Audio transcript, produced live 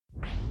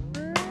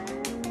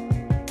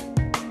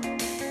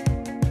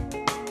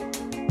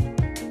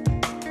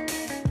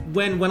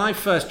when I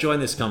first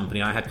joined this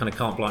company, I had kind of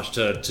carte blanche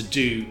to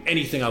do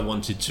anything I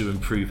wanted to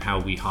improve how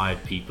we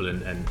hired people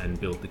and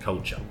build the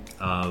culture.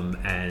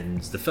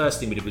 And the first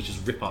thing we did was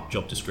just rip up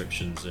job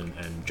descriptions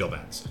and job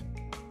ads.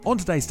 On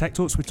today's Tech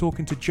Talks, we're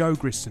talking to Joe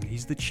Griston.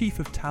 He's the Chief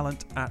of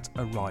Talent at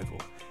Arrival.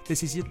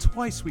 This is your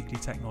twice-weekly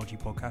technology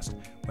podcast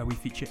where we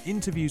feature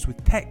interviews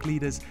with tech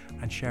leaders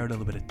and share a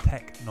little bit of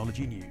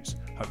technology news.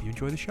 Hope you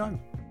enjoy the show.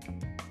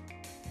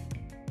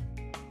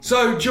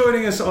 So,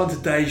 joining us on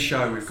today's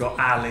show, we've got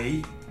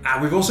Ali,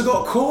 and we've also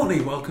got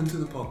Courtney. Welcome to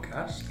the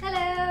podcast.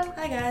 Hello.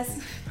 Hi,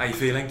 guys. How are you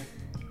feeling?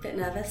 Bit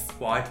nervous.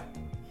 Why?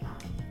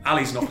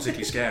 Ali's not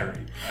particularly scary.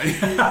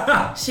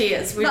 She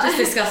is. We just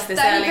discussed this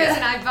the earlier. only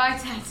person I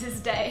bite at is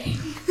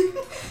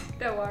Dave.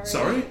 Don't worry.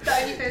 Sorry?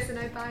 The only person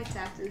I bite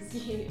at is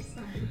you.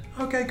 Sorry.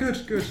 Okay,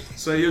 good.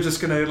 So you're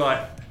just going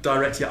to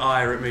direct your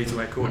ire at me to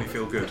make Courtney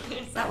feel good.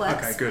 That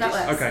works. Okay, good.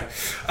 That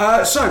works.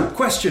 Okay. So,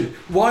 question.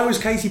 Why was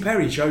Katy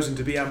Perry chosen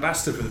to be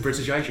ambassador for the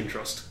British Asian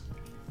Trust?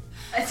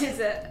 It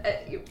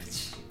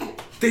is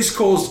This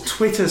caused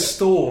Twitter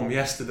storm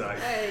yesterday.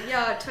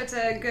 yeah,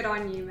 Twitter, good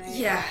on you, mate.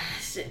 Yeah.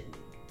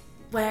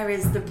 Where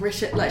is the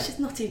British? She's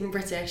not even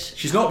British.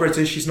 She's not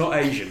British, she's not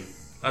Asian.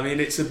 I mean,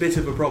 it's a bit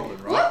of a problem,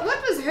 right?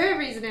 What was her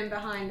reasoning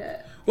behind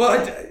it?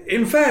 Well,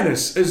 in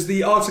fairness, as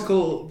the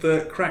article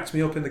that cracked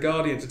me up in The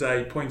Guardian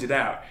today pointed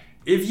out,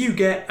 if you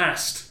get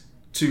asked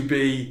to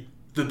be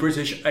the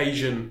British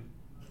Asian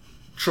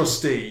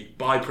trustee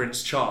by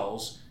Prince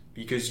Charles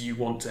because you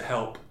want to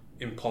help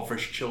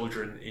impoverished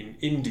children in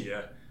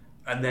India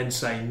and then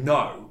say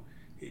no,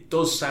 it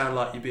does sound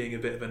like you're being a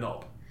bit of a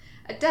knob.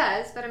 It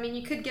does, but I mean,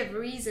 you could give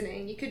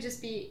reasoning. You could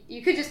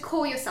just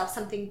call yourself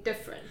something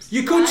different.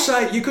 You could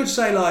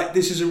say like,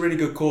 this is a really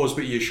good cause,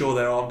 but you're sure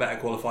there aren't better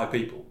qualified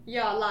people.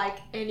 Yeah, like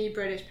any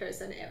British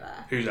person ever.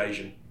 Who's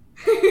Asian?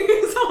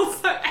 Who's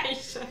also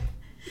Asian.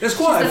 There's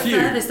quite a few.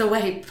 She's the furthest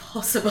away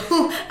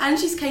possible, and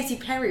she's Katy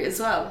Perry as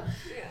well.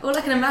 Yeah. All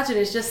I can imagine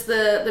is just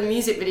the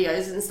music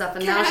videos and stuff,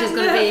 and now she's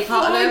going to be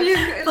part of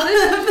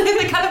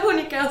the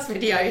California Girls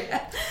video.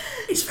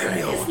 It's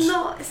very odd. It's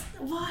not.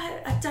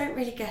 Why? I don't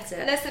really get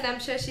it. Listen, I'm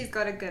sure she's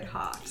got a good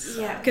heart.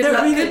 Yeah.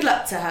 Good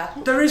luck to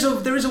her. There is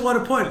a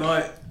wider point.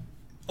 Like,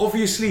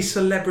 obviously,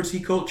 celebrity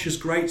culture is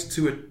great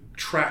to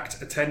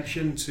attract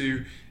attention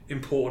to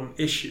important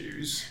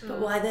issues. But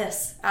why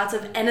this? Out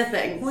of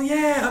anything? Well,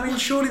 yeah. I mean,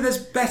 surely there's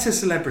better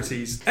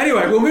celebrities.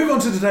 Anyway, we'll move on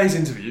to today's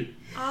interview.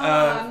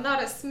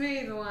 Not a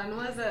smooth one,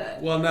 was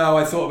it? Well, no,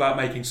 I thought about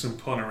making some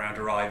pun around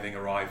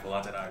Arrival,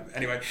 I don't know.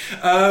 Anyway,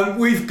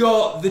 we've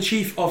got the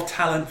Chief of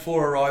Talent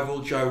for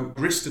Arrival, Joe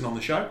Griston, on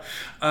the show.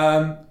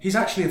 He's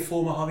actually a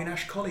former Harvey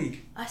Nash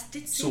colleague. I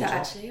did see that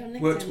actually on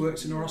LinkedIn.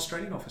 Worked in our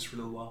Australian office for a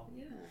little while.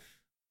 Yeah.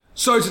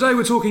 So today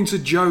we're talking to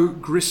Joe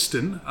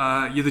Griston.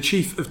 You're the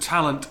Chief of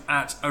Talent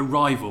at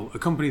Arrival, a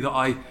company that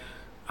I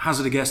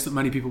hazard a guess that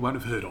many people won't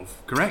have heard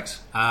of,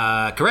 correct?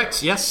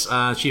 Correct, yes.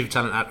 Chief of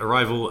Talent at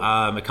Arrival,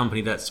 a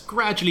company that's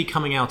gradually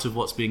coming out of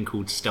what's being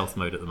called stealth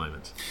mode at the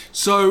moment.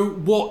 So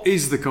what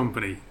is the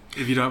company,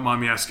 if you don't mind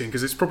me asking,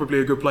 because it's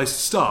probably a good place to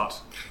start?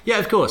 Yeah,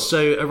 of course.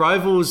 So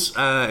Arrival's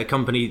a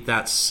company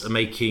that's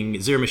making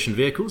zero-emission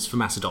vehicles for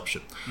mass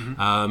adoption.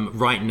 Mm-hmm.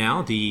 Right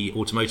now, the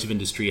automotive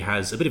industry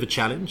has a bit of a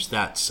challenge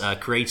that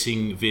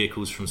creating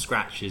vehicles from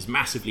scratch is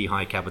massively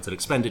high capital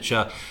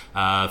expenditure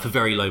for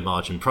very low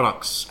margin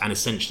products, and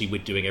essentially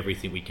we're doing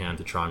everything we can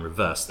to try and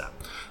reverse that.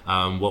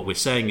 What we're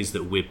saying is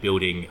that we're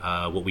building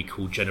what we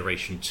call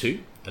Generation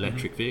 2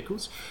 electric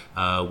vehicles,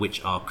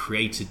 which are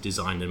created,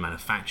 designed and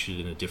manufactured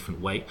in a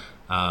different way,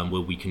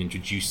 where we can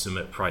introduce them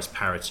at price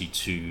parity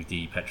to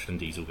the petrol and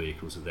diesel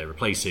vehicles that they're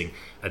replacing,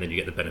 and then you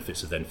get the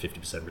benefits of then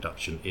 50%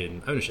 reduction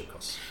in ownership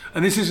costs.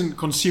 And this isn't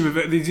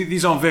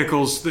these aren't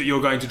vehicles that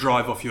you're going to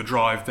drive off your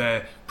drive,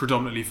 they're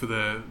predominantly for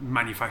the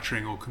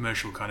manufacturing or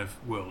commercial kind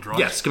of world, right?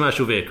 Yes,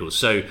 commercial vehicles.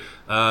 So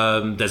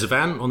there's a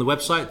van on the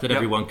website that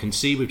everyone can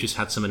see. We've just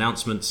had some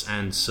announcements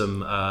and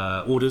some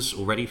orders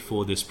already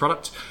for this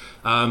product.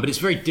 But it's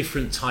a very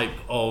different type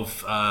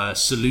of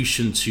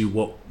solution to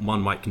what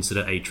one might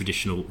consider a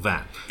traditional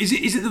van. Is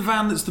it the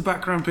van that's the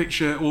background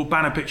picture, or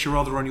banner picture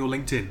rather, on your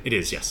LinkedIn? It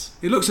is, yes.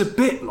 It looks a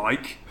bit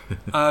like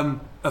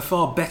a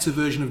far better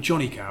version of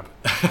Johnny Cab,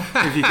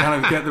 if you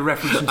kind of get the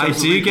reference from Total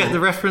Recall. Get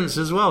the reference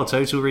as well.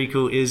 Total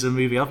Recall is a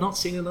movie I've not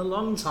seen in a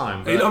long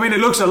time. It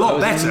looks a lot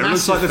better. It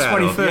looks like the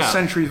 21st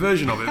century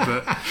version of it.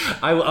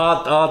 But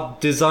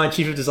our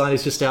chief of design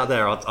is just out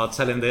there. I'll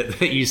tell him that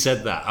you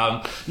said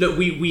that. Look,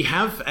 we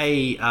have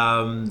a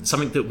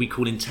something that we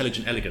call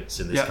intelligent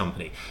elegance in this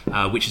company,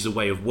 which is a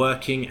way of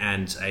working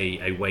and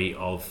a way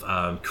of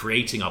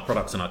creating our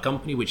products and our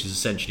company, which is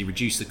essentially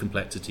reduce the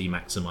complexity,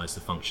 maximise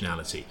the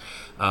functionality.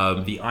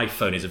 The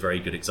iPhone is a very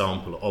good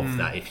example of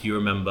that. If you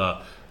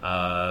remember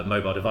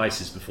mobile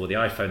devices before the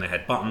iPhone, they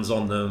had buttons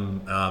on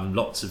them,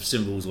 lots of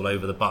symbols all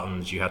over the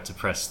buttons. You had to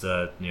press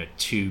the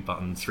 2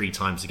 button 3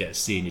 times to get a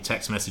C in your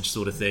text message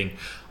sort of thing.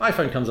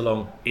 iPhone comes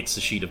along, it's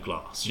a sheet of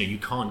glass. You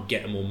can't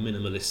get a more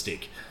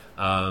minimalistic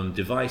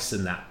device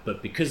than that,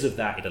 but because of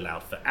that, it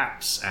allowed for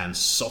apps and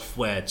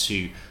software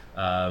to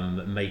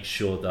make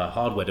sure the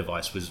hardware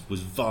device was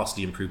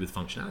vastly improved with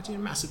functionality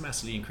and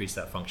massively increased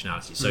that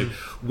functionality. So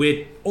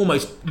we're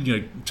almost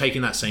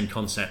taking that same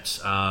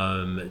concept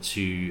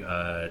to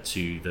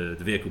the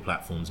vehicle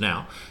platforms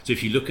now. So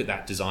if you look at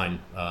that design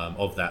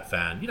of that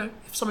van,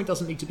 if something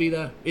doesn't need to be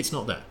there, it's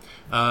not there.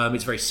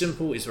 It's very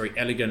simple, it's very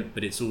elegant,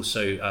 but it's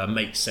also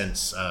makes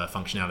sense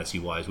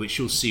functionality wise, which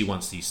you'll see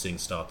once these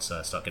things start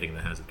getting in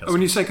the hands of customers.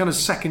 When you say kind of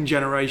second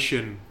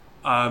generation,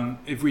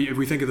 if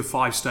we think of the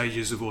 5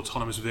 stages of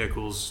autonomous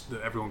vehicles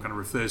that everyone kind of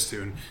refers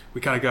to, and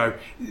we kind of go,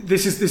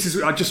 this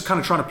is I'm just kind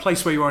of trying to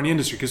place where you are in the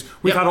industry, because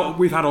we've had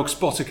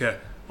Oxbotica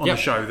on the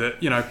show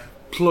that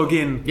plug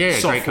in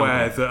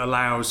software that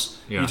allows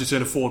you to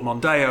turn a Ford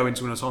Mondeo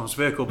into an autonomous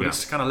vehicle, but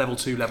it's kind of level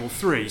 2, level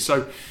 3.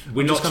 So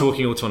we're not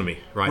talking autonomy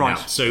right now.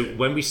 So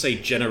when we say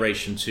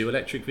generation 2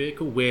 electric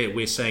vehicle,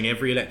 we're saying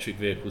every electric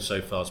vehicle so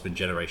far has been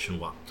generation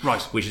 1,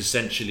 right? Which is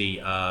essentially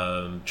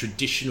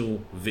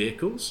traditional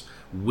vehicles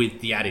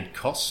with the added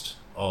cost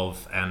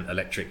of an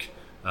electric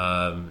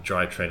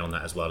drivetrain on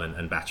that as well,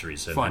 and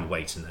batteries and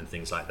weight and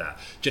things like that.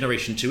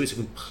 Generation 2 is a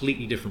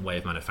completely different way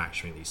of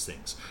manufacturing these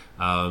things.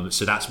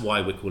 So that's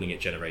why we're calling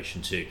it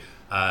Generation 2.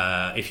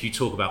 If you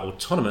talk about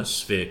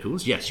autonomous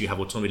vehicles, yes, you have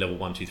autonomy level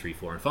 1, 2, 3,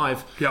 4, and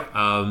 5. Yep.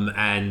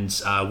 And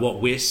what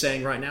we're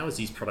saying right now is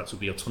these products will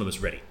be autonomous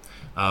ready.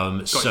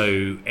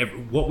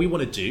 What we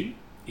want to do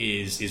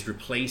is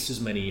replace as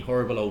many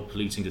horrible, old,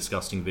 polluting,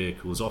 disgusting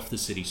vehicles off the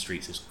city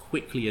streets as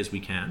quickly as we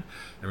can,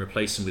 and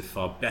replace them with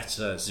far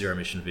better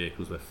zero-emission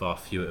vehicles where far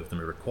fewer of them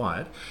are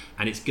required.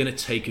 And it's going to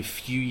take a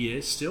few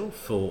years still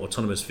for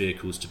autonomous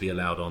vehicles to be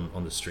allowed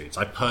on the streets.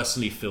 I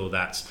personally feel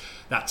that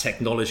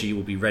technology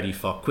will be ready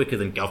far quicker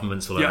than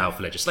governments will allow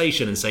for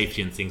legislation and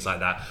safety and things like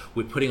that.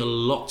 We're putting a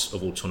lot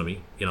of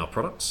autonomy in our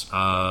products,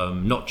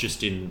 not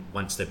just in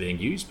once they're being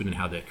used, but in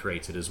how they're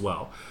created as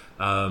well.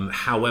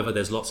 However,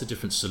 there's lots of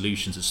different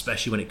solutions,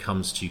 especially when it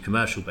comes to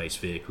commercial-based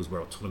vehicles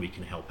where autonomy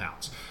can help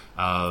out.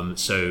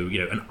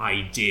 An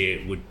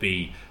idea would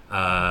be,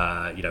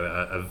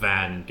 a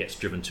van gets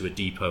driven to a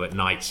depot at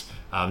night,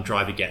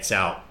 driver gets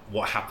out,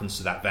 what happens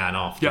to that van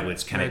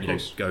afterwards? Can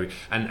it go?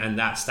 And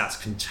that's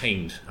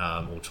contained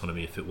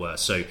autonomy, if it were.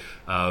 So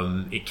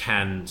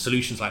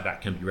solutions like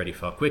that can be ready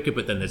far quicker,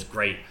 but then there's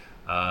great...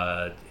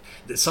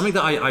 something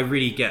that I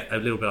really get a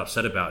little bit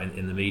upset about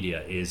in the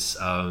media is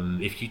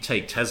if you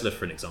take Tesla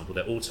for an example,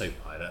 their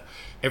autopilot,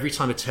 every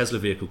time a Tesla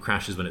vehicle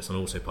crashes when it's on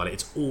autopilot,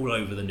 it's all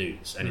over the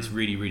news, and it's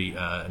really, really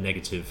a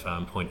negative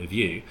point of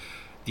view.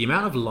 The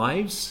amount of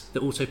lives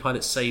that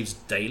autopilot saves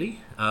daily,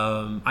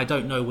 I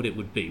don't know what it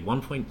would be.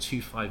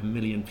 1.25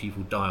 million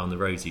people die on the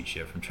roads each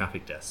year from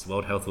traffic deaths. The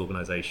World Health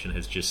Organization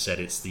has just said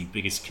it's the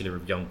biggest killer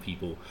of young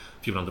people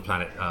on the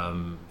planet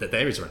that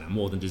there is right now,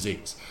 more than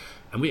disease.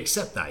 And we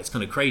accept that. It's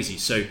kind of crazy.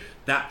 So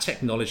that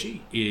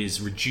technology is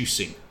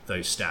reducing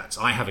those stats.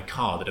 I have a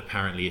car that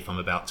apparently, if I'm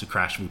about to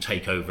crash, will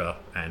take over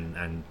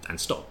and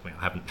stop.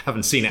 I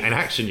haven't seen it in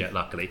action yet,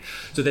 luckily.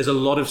 So there's a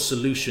lot of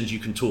solutions you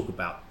can talk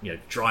about.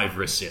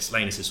 Driver assist,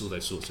 lane assist, all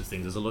those sorts of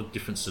things. There's a lot of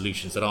different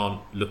solutions that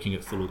aren't looking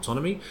at full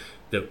autonomy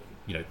that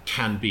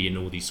can be in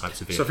all these types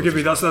of vehicles. So forgive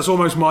me, that's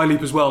almost my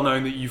leap as well,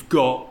 knowing that you've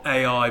got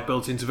AI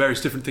built into various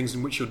different things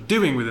in which you're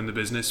doing within the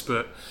business,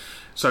 but.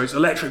 So it's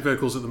electric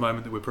vehicles at the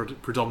moment that we're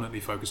predominantly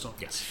focused on.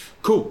 Yes.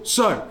 Cool.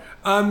 So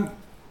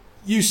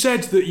you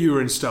said that you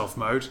were in stealth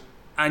mode,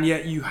 and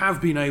yet you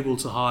have been able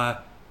to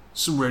hire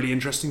some really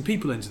interesting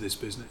people into this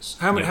business.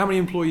 How many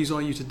employees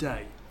are you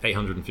today?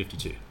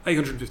 852.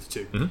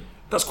 852. Mm-hmm.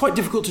 That's quite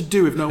difficult to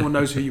do if no one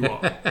knows who you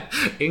are.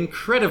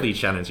 Incredibly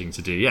challenging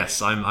to do,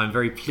 yes. I'm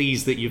very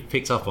pleased that you've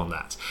picked up on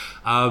that.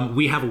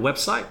 We have a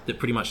website that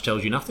pretty much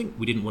tells you nothing.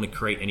 We didn't want to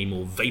create any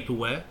more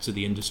vaporware to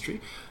the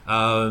industry.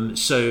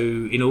 So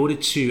in order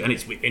to, and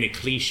it's in a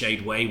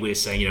cliched way, we're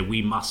saying,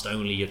 we must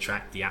only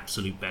attract the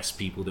absolute best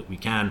people that we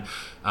can,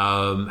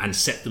 and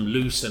set them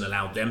loose and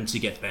allow them to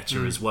get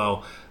better as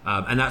well.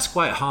 And that's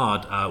quite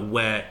hard,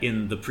 where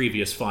in the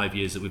previous 5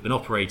 years that we've been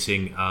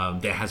operating,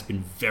 there has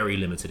been very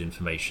limited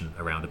information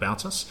around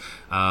about us.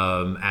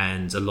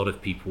 And a lot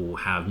of people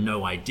have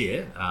no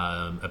idea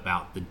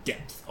about the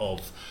depth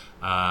of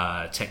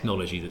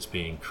technology that's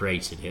being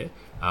created here.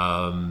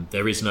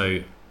 There is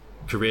no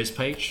careers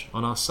page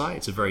on our site.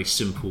 It's a very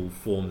simple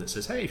form that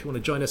says, hey, if you want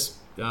to join us,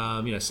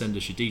 send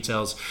us your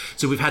details.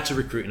 So we've had to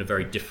recruit in a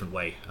very different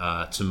way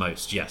to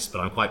most, yes, but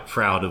I'm quite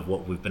proud of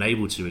what we've been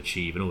able to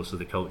achieve, and also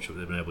the culture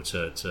we've been able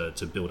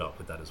to build up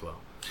with that as well.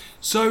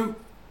 So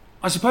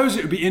I suppose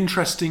it would be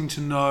interesting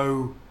to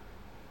know,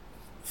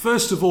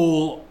 first of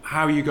all,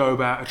 how you go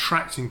about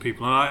attracting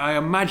people. And I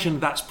imagine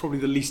that's probably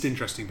the least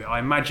interesting bit. I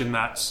imagine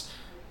that's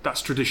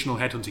traditional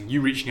headhunting,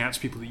 you reaching out to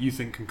people that you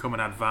think can come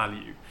and add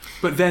value.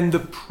 But then the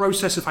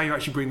process of how you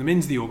actually bring them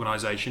into the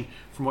organisation,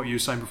 from what you were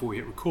saying before we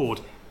hit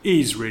record,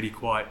 is really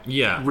quite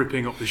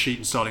ripping up the sheet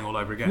and starting all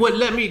over again. Well,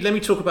 let me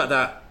talk about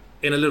that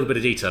in a little bit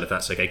of detail, if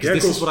that's okay, because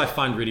this is what I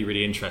find really,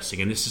 really interesting,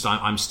 and this is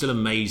I'm still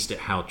amazed at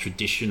how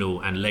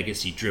traditional and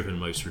legacy-driven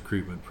most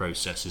recruitment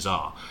processes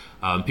are.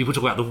 People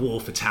talk about the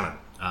war for talent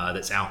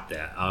that's out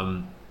there.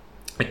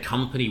 a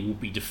company will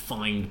be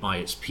defined by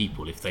its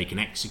people. If they can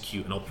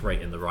execute and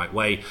operate in the right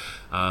way,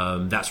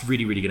 that's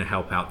really, really going to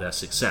help out their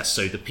success.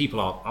 So the people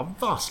are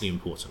vastly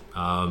important.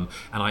 And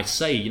I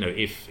say,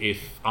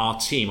 if our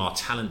team, our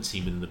talent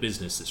team in the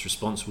business that's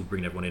responsible for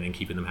bringing everyone in and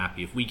keeping them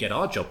happy, if we get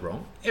our job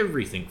wrong,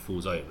 everything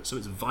falls over. So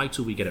it's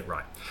vital we get it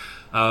right.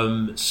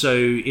 So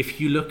if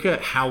you look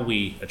at how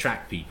we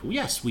attract people,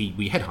 yes, we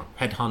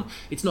headhunt.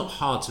 It's not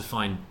hard to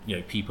find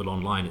people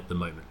online at the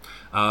moment,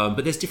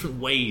 but there's different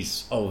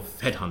ways of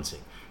headhunting.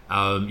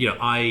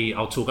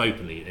 I'll talk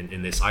openly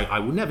in this. I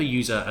will never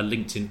use a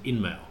LinkedIn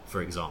in-mail,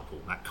 for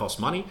example. That costs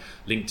money.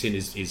 LinkedIn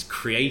is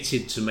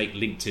created to make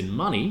LinkedIn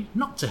money,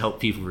 not to help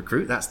people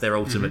recruit. That's their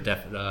ultimate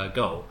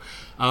goal.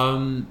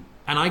 And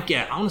I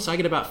get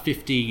about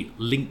 50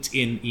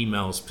 LinkedIn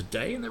emails per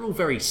day, and they're all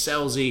very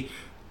salesy.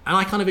 And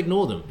I kind of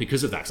ignore them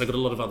because of that, because I've got a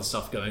lot of other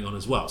stuff going on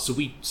as well. So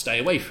we stay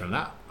away from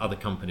that. Other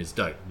companies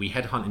don't. We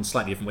headhunt in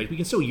slightly different ways. We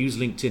can still use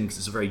LinkedIn because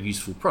it's a very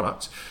useful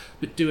product,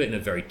 but do it in a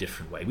very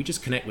different way. We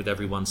just connect with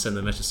everyone, send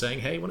them a message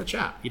saying, hey, want to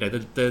chat?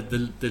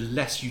 The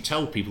less you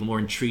tell people, the more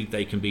intrigued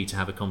they can be to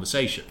have a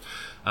conversation.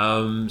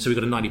 So we've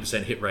got a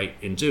 90% hit rate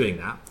in doing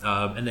that.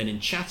 And then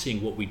in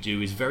chatting, what we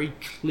do is very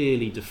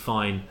clearly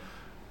define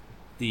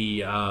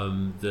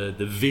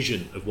the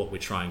vision of what we're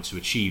trying to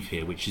achieve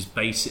here, which is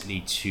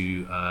basically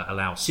to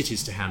allow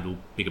cities to handle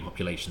bigger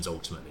populations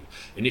ultimately.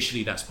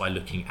 Initially, that's by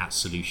looking at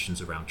solutions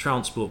around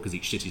transport, because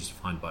each city is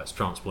defined by its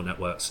transport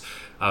networks.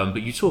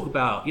 But you talk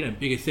about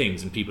bigger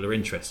things, and people are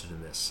interested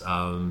in this.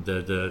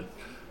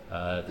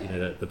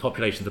 The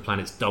population of the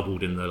planet's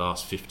doubled in the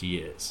last 50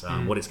 years.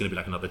 What it's going to be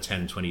like another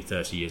 10, 20,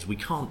 30 years, we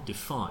can't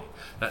define.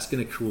 That's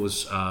going to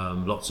cause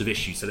lots of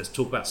issues. So let's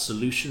talk about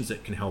solutions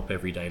that can help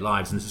everyday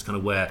lives. And this is kind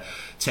of where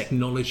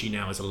technology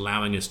now is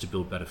allowing us to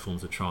build better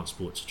forms of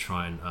transport to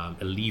try and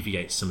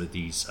alleviate some of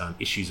these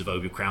issues of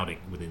overcrowding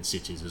within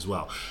cities as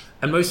well.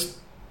 And most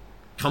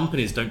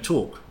companies don't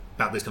talk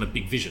about this kind of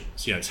big vision.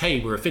 So, it's, hey,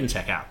 we're a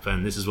fintech app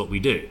and this is what we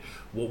do.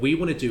 What we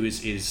want to do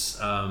is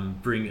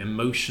bring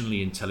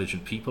emotionally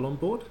intelligent people on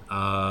board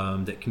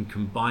that can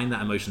combine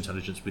that emotional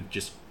intelligence with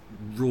just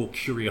raw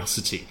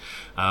curiosity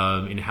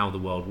in how the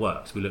world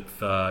works. We look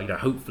for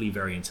hopefully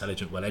very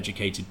intelligent,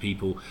 well-educated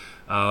people,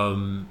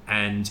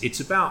 and it's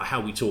about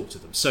how we talk to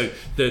them. So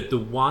the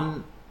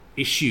one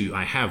issue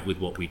I have with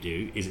what we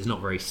do is it's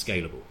not very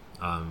scalable.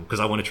 Because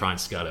I want to try and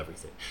scale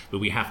everything. But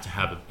we have to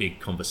have a big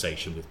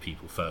conversation with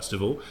people, first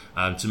of all,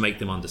 to make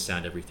them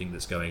understand everything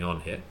that's going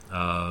on here.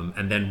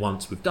 And then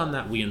once we've done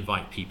that, we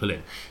invite people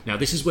in. Now,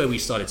 this is where we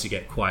started to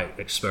get quite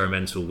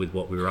experimental with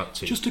what we were up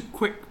to. Just a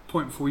quick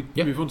point before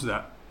we move on to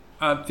that.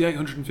 The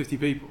 850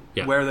 people,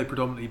 where are they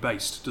predominantly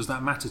based? Does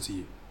that matter to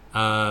you?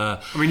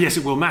 Yes,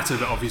 it will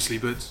matter, obviously,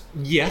 but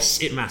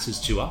yes, it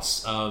matters to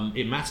us.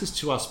 It matters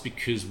to us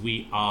because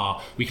we're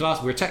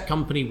a tech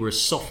company. We're a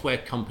software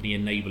company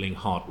enabling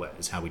hardware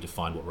is how we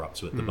define what we're up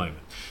to at the moment.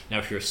 Now,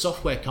 if you're a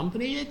software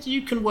company,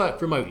 you can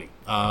work remotely.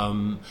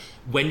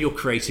 When you're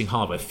creating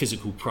hardware,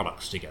 physical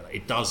products together,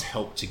 it does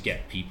help to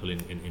get people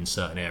in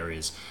certain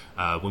areas.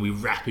 When we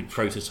rapid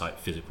prototype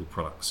physical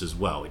products as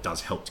well, it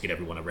does help to get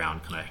everyone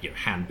around kind of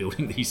hand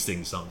building these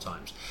things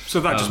sometimes. So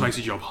that just makes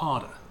your job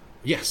harder.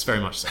 Yes, very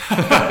much so.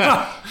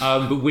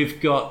 But we've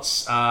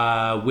got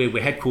we're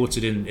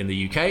headquartered in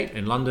the UK,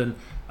 in London.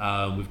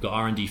 We've got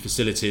R&D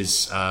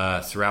facilities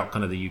throughout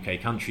kind of the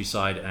UK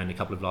countryside and a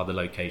couple of other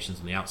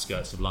locations on the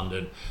outskirts of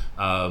London.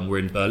 We're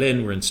in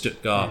Berlin, we're in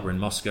Stuttgart, we're in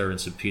Moscow, we're in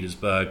St.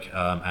 Petersburg,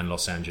 and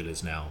Los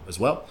Angeles now as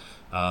well.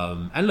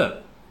 And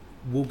look,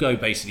 we'll go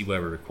basically where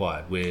we're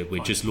required. We're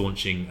just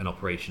launching an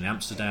operation in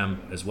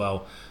Amsterdam as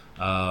well,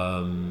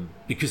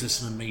 because there's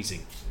some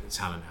amazing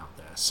talent out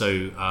there.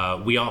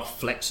 So we are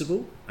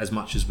flexible as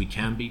much as we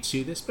can be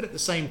to this, but at the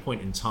same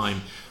point in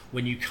time,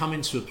 when you come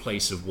into a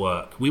place of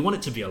work, we want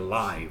it to be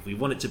alive. We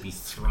want it to be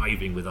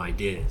thriving with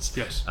ideas.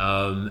 Yes.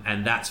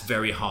 And that's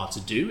very hard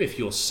to do if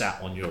you're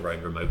sat on your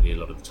own remotely a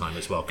lot of the time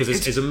as well.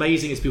 Because as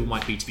amazing as people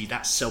might be to be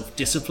that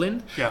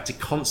self-disciplined, to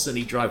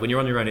constantly drive, when you're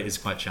on your own, it is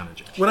quite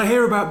challenging. When I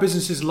hear about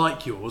businesses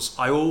like yours,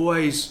 I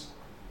always,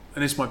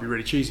 and this might be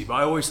really cheesy, but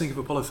I always think of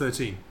Apollo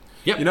 13.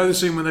 Yep. You know the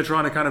scene when they're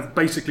trying to kind of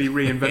basically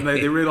reinvent,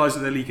 they realise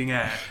that they're leaking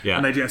air,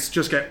 and they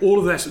just get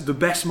all of the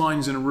best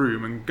minds in a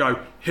room and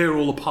go, here are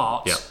all the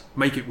parts,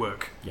 make it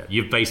work. Yeah,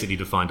 you've basically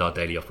defined our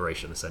daily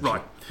operation, essentially.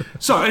 Right.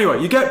 So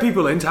anyway, you get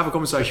people in to have a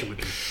conversation with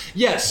them.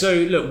 Yeah, so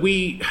look,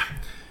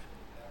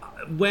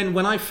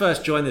 when I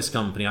first joined this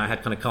company, I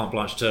had kind of carte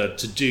blanche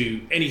to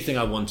do anything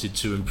I wanted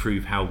to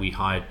improve how we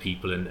hired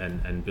people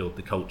and build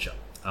the culture.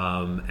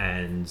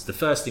 And the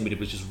first thing we did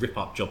was just rip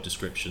up job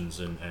descriptions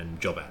and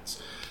job ads.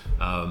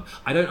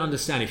 I don't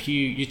understand if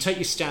you take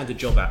your standard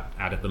job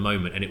ad at the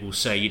moment and it will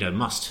say,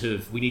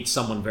 we need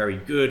someone very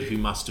good who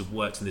must have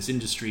worked in this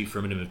industry for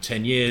a minimum of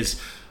 10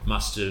 years,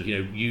 must have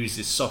used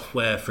this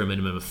software for a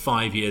minimum of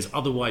 5 years,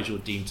 otherwise you're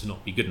deemed to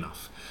not be good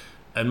enough.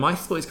 And my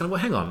thought is kind of,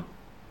 well, hang on,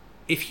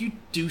 if you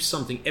do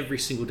something every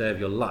single day of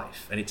your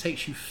life and it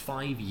takes you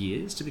 5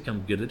 years to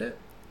become good at it,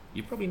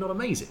 you're probably not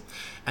amazing.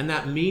 And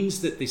that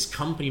means that this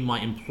company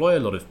might employ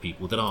a lot of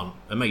people that aren't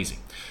amazing.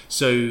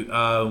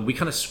 So we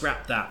kind of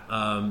scrap that.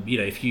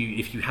 If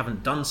you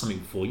haven't done something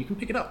before, you can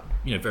pick it up,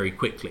 very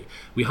quickly.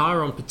 We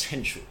hire on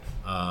potential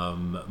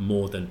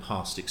more than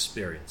past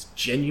experience.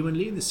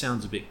 Genuinely, this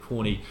sounds a bit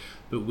corny,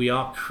 but we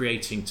are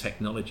creating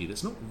technology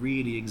that's not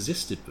really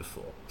existed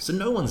before. So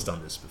no one's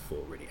done this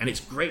before, really. And it's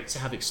great to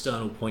have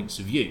external points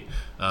of view.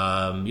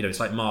 It's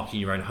like marking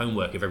your own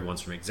homework if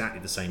everyone's from exactly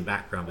the same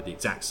background with the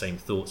exact same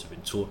thoughts, have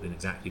been taught in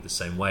exactly the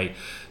same way.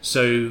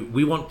 So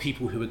we want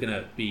people who are going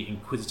to be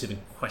inquisitive and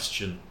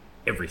question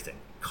everything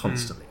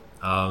constantly.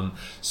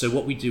 So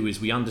what we do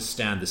is we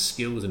understand the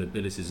skills and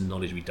abilities and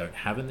knowledge we don't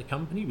have in the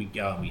company. We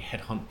go and we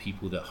headhunt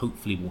people that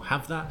hopefully will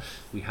have that.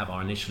 We have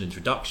our initial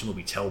introduction where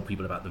we tell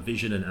people about the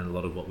vision and a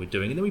lot of what we're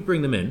doing, and then we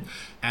bring them in,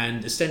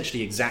 and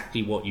essentially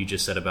exactly what you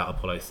just said about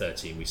Apollo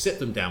 13. We sit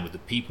them down with the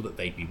people that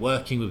they'd be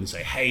working with and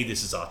say, hey,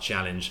 this is our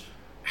challenge.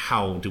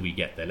 How do we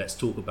get there? Let's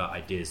talk about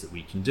ideas that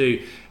we can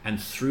do.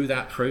 And through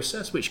that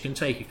process, which can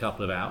take a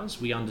couple of hours,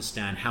 we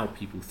understand how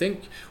people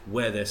think,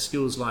 where their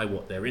skills lie,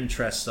 what their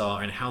interests are,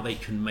 and how they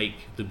can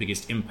make the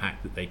biggest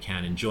impact that they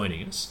can in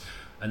joining us.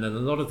 And then a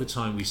lot of the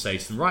time we say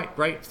to them, right,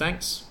 great,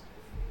 thanks.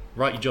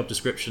 Write your job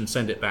description,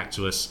 send it back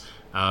to us.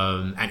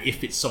 And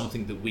if it's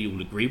something that we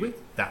all agree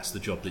with, that's the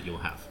job that you'll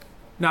have.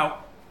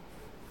 Now,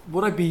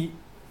 would I be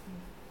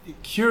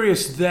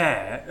curious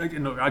there?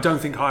 Look, I don't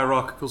think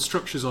hierarchical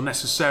structures are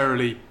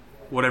necessarily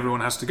what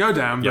everyone has to go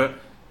down, but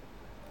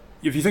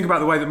if you think about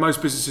the way that most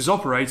businesses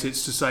operate,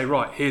 it's to say,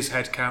 right, here's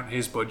headcount,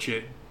 here's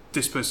budget,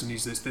 this person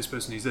needs this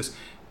person needs this.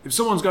 If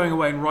someone's going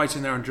away and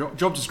writing their own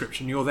job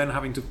description, you're then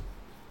having to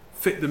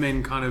fit them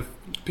in kind of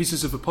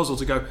pieces of a puzzle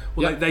to go,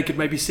 well, they could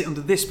maybe sit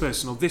under this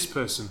person or this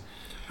person.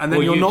 And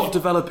then you're not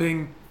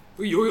developing,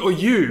 or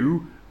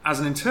you, as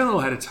an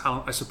internal head of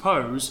talent, I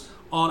suppose,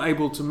 aren't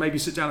able to maybe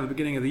sit down at the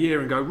beginning of the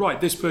year and go,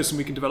 right, this person,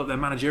 we can develop their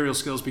managerial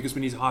skills because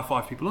we need to hire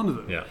 5 people under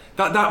them. Yeah.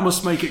 That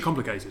must make it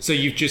complicated. So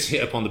you've just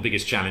hit upon the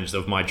biggest challenge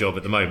of my job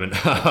at the moment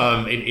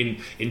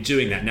in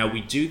doing that. Now,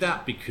 we do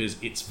that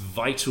because it's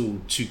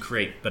vital to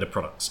create better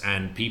products,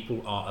 and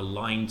people are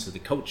aligned to the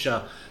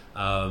culture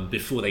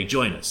before they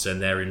join us, and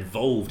they're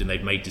involved and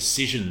they've made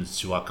decisions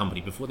to our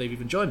company before they've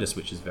even joined us,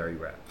 which is very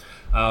rare.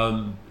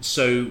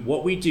 So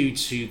what we do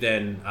to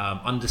then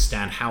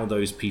understand how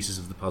those pieces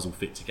of the puzzle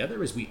fit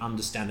together is we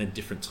understand the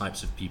different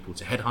types of people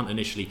to headhunt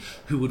initially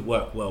who would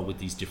work well with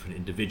these different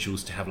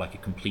individuals to have like a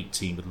complete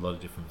team with a lot of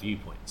different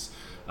viewpoints.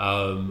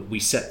 We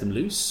set them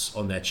loose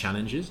on their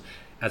challenges.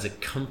 As a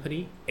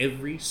company,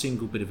 every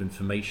single bit of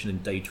information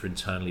and data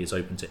internally is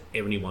open to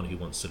anyone who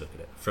wants to look at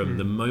it. From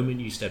the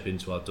moment you step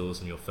into our doors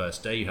on your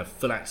first day, you have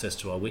full access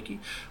to our wiki,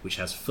 which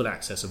has full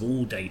access of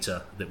all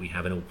data that we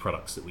have and all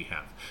products that we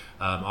have.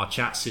 Our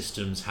chat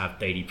systems have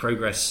daily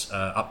progress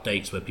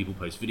updates where people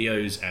post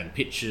videos and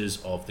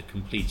pictures of the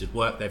completed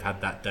work they've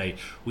had that day.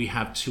 We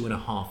have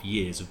 2.5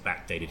 years of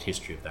backdated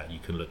history of that you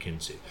can look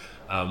into.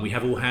 We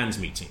have all hands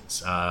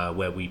meetings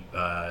where we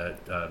have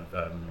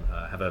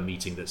a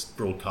meeting that's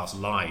broadcast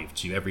live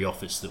to every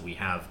office that we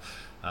have,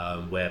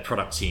 where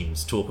product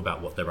teams talk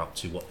about what they're up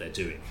to, what they're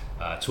doing,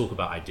 talk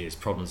about ideas,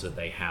 problems that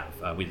they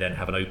have. We then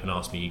have an open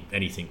Ask Me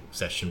Anything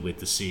session with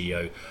the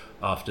CEO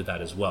after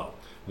that as well.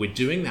 We're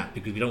doing that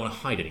because we don't want to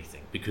hide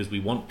anything, because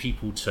we want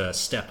people to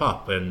step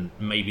up, and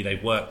maybe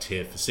they've worked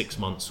here for 6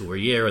 months or a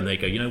year and they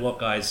go, you know what,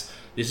 guys,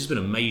 this has been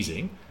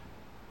amazing.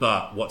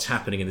 But what's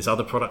happening in this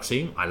other product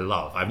team, I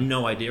love. I have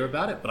no idea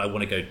about it, but I want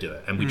to go do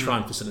it. And we try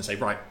and facilitate and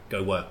say, right,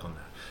 go work on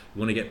that. We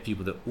want to get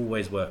people that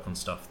always work on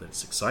stuff that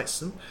excites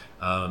them,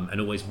 and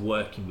always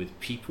working with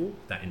people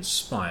that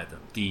inspire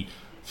them. The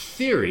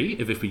theory,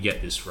 if we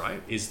get this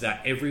right, is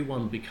that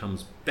everyone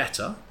becomes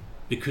better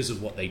because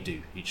of what they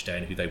do each day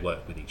and who they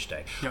work with each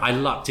day. Yep. I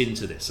lucked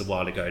into this a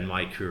while ago in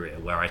my career,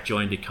 where I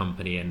joined a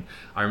company, and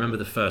I remember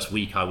the first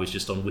week I was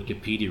just on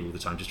Wikipedia all the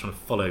time, just trying to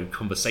follow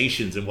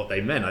conversations and what they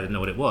meant. I didn't know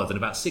what it was. And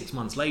about 6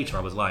 months later, I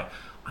was like,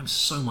 I'm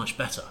so much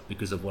better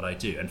because of what I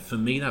do. And for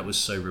me, that was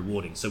so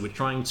rewarding. So we're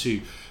trying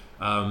to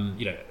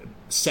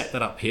set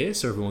that up here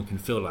so everyone can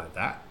feel like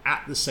that.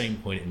 At the same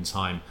point in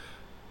time,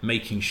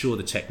 making sure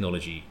the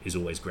technology is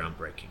always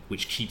groundbreaking,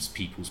 which keeps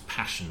people's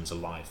passions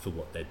alive for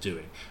what they're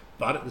doing.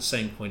 But at the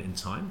same point in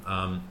time,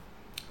 I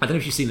don't know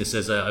if you've seen this.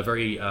 There's a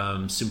very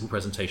simple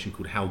presentation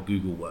called How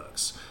Google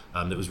Works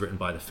that was written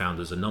by the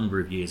founders a number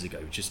of years ago.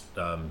 Just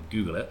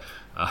Google it.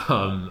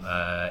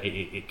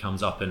 It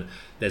comes up, and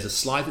there's a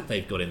slide that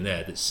they've got in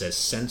there that says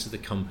center the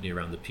company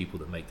around the people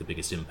that make the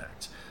biggest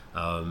impact.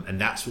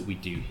 And that's what we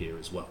do here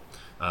as well.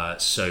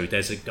 So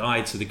there's a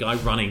guide. So the guy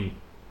running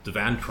the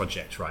van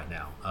project right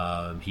now,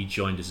 he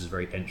joined us as a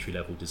very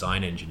entry-level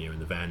design engineer in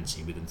the van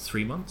team. Within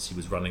 3 months, he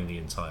was running the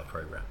entire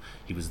program.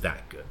 He was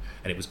that good,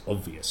 and it was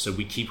obvious. So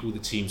we keep all the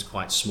teams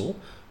quite small.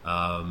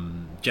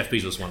 Jeff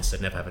Bezos once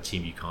said, never have a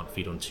team you can't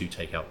feed on 2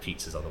 takeout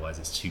pizzas, otherwise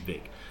it's too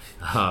big.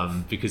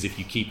 because if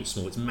you keep it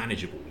small, it's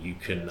manageable. You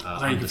can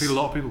you can feed a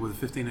lot of people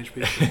with a 15-inch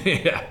pizza.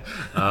 Yeah,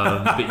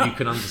 but you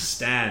can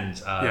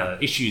understand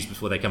issues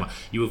before they come up.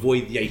 You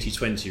avoid the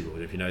 80-20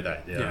 rule, if you know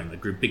that.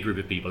 A big group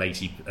of people,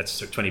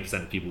 20%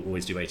 of people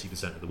always do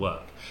 80% of the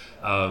work.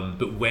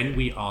 But when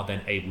we are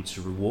then able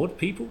to reward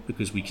people,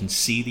 because we can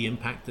see the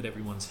impact that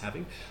everyone's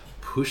having,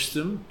 push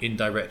them in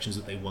directions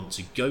that they want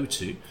to go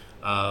to,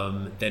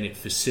 then it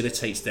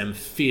facilitates them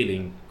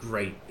feeling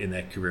great in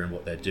their career and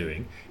what they're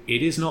doing.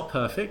 It is not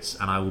perfect,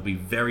 and I will be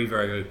very,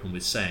 very open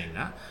with saying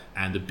that.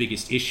 And the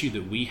biggest issue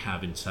that we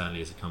have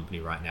internally as a company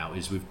right now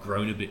is we've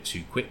grown a bit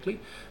too quickly.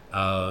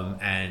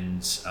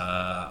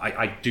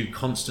 I do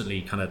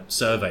constantly kind of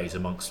surveys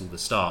amongst all the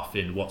staff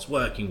in what's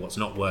working, what's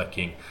not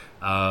working.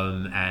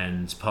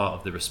 And part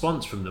of the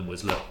response from them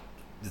was, look,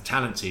 the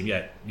talent team,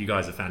 you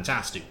guys are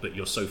fantastic, but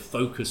you're so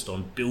focused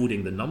on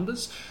building the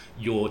numbers,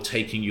 you're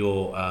taking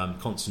your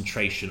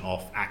concentration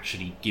off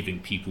actually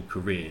giving people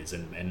careers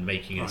and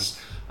making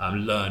us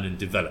learn and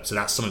develop. So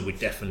that's something we're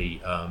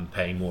definitely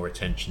paying more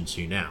attention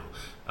to now.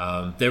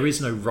 There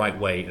is no right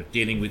way of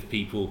dealing with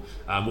people.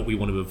 What we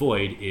want to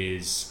avoid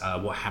is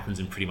what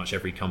happens in pretty much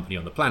every company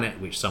on the planet,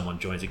 which someone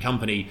joins a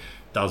company,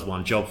 does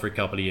one job for a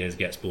couple of years,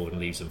 gets bored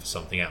and leaves them for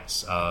something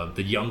else.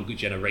 The younger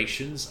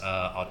generations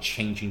are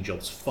changing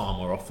jobs far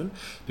more often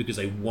because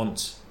they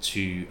want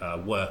to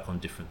work on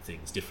different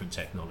things, different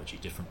technology,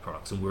 different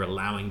products, and we're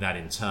allowing that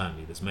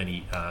internally. There's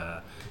many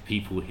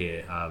people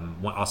here.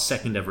 Our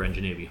second ever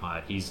engineer we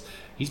hired, he's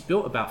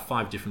built about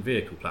 5 different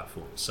vehicle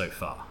platforms so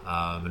far,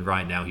 and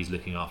right now he's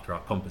looking after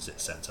our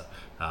composite center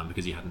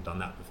because he hadn't done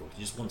that before.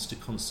 He just wants to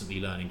constantly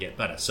learn and get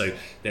better. So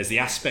there's the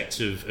aspect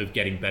of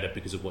getting better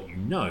because of what you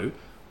know,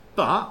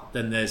 but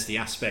then there's the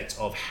aspect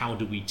of how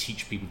do we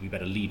teach people to be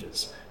better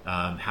leaders?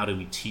 How do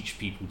we teach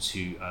people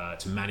to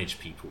manage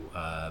people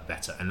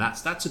better? And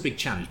that's a big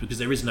challenge because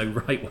there is no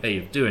right way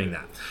of doing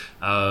that.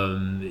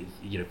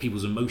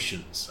 People's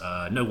emotions,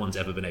 no one's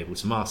ever been able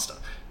to master,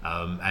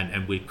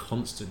 and we're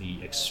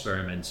constantly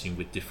experimenting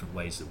with different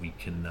ways that we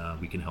can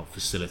help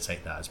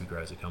facilitate that as we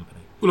grow as a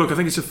company. Well, look, I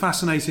think it's a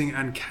fascinating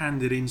and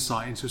candid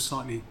insight into a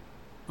slightly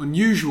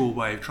unusual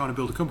way of trying to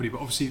build a company, but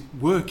obviously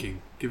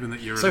working, given that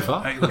you're so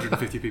far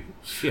 850 people.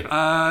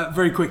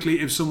 Very quickly,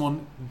 if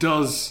someone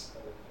does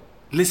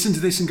listen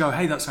to this and go,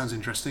 hey, that sounds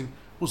interesting,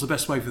 what's the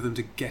best way for them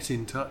to get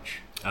in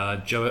touch?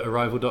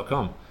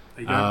 Joe@arrival.com.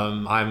 There you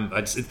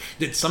go.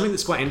 It's something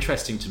that's quite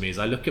interesting to me is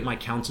I look at my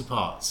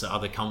counterparts at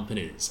other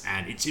companies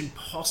and it's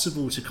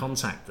impossible to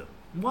contact them.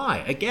 Why?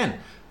 Again,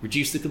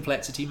 reduce the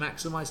complexity,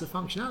 maximize the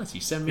functionality.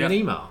 Send me an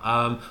email.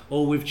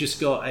 Or we've just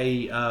got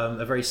a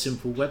very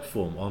simple web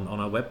form on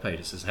our webpage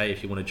that says, hey,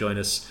 if you want to join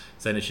us,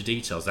 send us your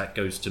details. That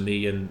goes to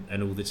me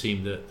and all the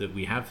team that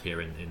we have here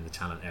in the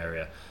talent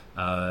area.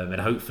 And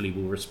hopefully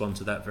we'll respond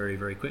to that very,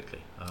 very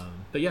quickly.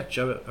 But yeah,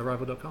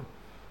 Joe@arrival.com.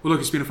 Well,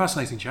 look, it's been a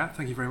fascinating chat.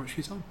 Thank you very much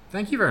for your time.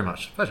 Thank you very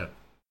much. Pleasure.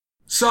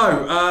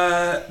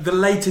 So, the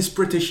latest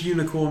British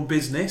unicorn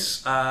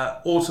business,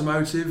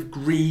 automotive,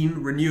 green,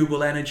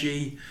 renewable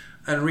energy,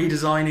 and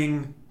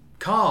redesigning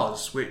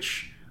cars,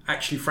 which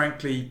actually,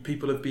 frankly,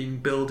 people have been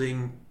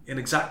building in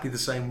exactly the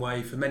same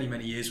way for many,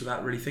 many years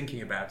without really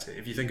thinking about it.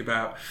 If you think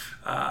about,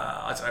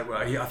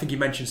 I think he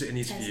mentions it in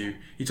the interview.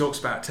 He talks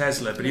about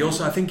Tesla, but he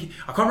also, I can't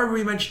remember if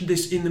he mentioned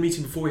this in the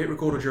meeting before we hit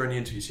record or during the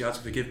interview, so you have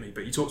to forgive me,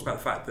 but he talks about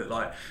the fact that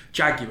like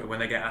Jaguar, when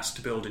they get asked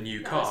to build a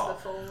new car,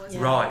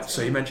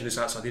 so he mentioned this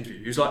outside the interview.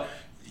 He was like,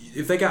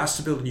 if they get asked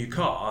to build a new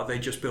car, they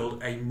just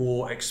build a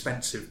more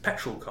expensive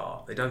petrol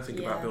car. They don't think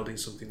about building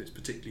something that's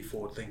particularly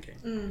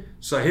forward-thinking.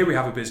 So here we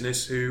have a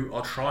business who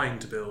are trying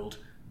to build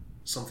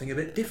something a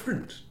bit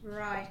different.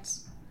 Right.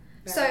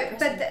 But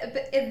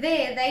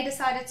they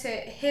decided to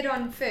hit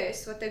on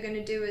first. What they're going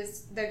to do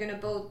is they're going to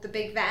build the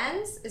big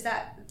vans. Is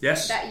that...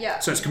 Yes. Yeah.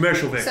 So it's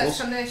commercial vehicles.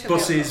 Buses,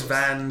 vehicles.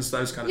 vans,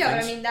 those kind of things. Yeah,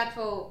 but I mean, that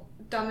will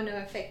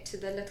domino effect to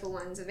the little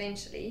ones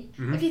eventually.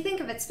 Mm-hmm. If you think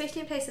of it,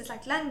 especially in places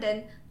like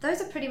London,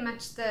 those are pretty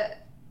much the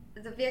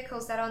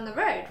vehicles that are on the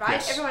road, right?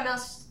 Yes.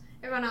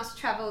 Everyone else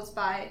travels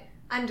by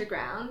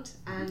underground,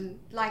 and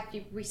like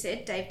we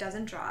said, Dave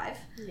doesn't drive.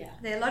 Yeah,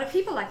 there are a lot of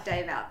people like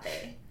Dave out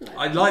there.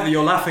 I like that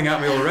you're laughing at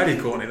me already,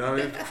 Courtney. I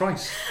mean,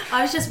 Christ.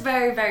 I was just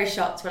very, very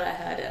shocked when I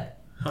heard it.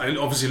 I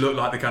obviously look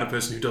like the kind of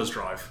person who does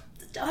drive.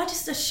 I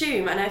just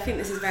assume, and I think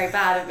this is very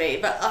bad of me,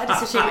 but I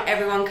just assume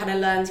everyone kind of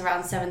learns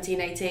around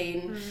 17,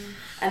 18,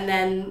 and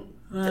then...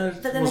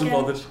 but then wasn't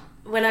again, bothered.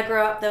 When I grew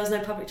up, there was no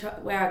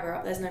where I grew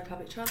up, there's no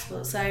public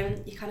transport, so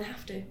you kind of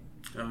have to.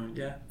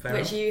 Yeah, fair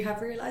Which enough. you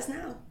have realised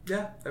now.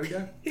 Yeah, there we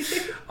go.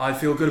 I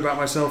feel good about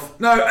myself.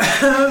 No,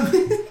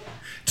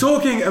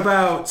 talking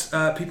about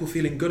people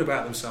feeling good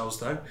about themselves,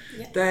 though,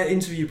 their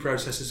interview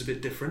process is a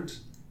bit different.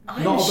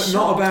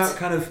 Not about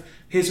kind of,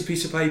 here's a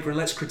piece of paper and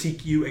let's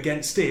critique you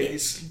against it.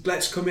 It's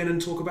let's come in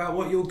and talk about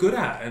what you're good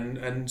at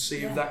and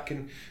see if that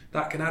can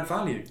add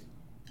value.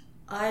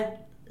 I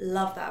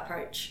love that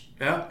approach.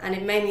 Yeah. And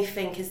it made me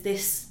think, is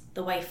this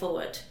the way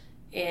forward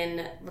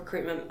in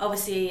recruitment?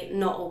 Obviously,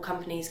 not all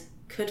companies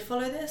could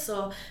follow this,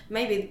 or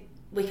maybe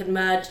we could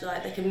merge,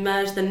 like they can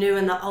merge the new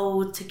and the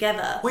old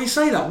together. Well, you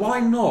say that. Why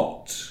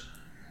not?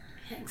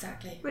 Yeah,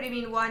 exactly. What do you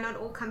mean? Why not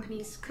all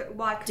companies?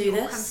 Why couldn't Do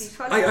all this? companies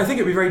follow? I think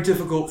it'd be very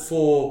difficult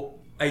for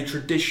a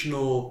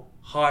traditional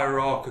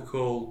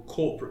hierarchical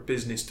corporate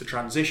business to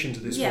transition to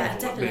this Yeah,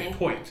 model definitely. at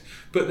midpoint.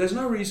 But there's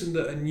no reason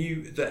that any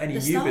new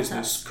startups.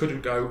 business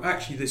couldn't go,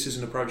 actually this is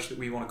an approach that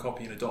we want to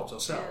copy and adopt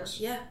ourselves.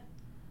 Yeah,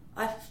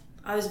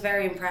 I was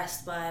very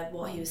impressed by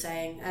what he was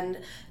saying, and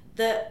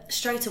that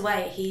straight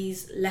away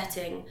he's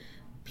letting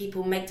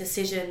people make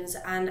decisions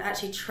and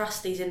actually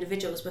trust these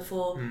individuals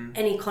before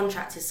any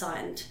contract is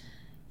signed.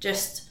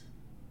 Just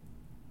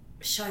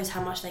shows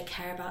how much they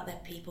care about their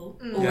people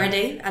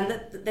already, and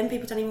that then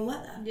people don't even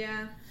work there.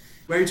 Yeah.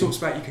 Where he talks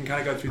about you can kind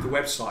of go through the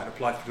website,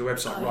 apply through the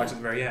website right at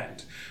the very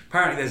end.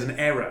 Apparently there's an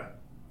error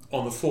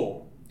on the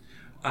form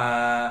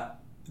that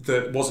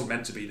wasn't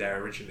meant to be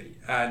there originally,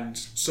 and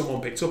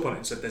someone picked up on it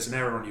and said, there's an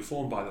error on your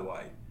form, by the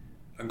way,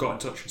 and got in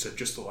touch and said,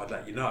 just thought I'd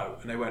let you know.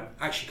 And they went,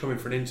 actually come in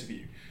for an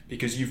interview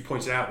because you've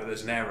pointed out that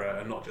there's an error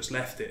and not just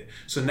left it.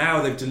 So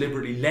now they've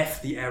deliberately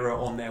left the error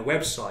on their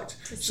website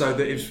so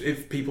that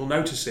if people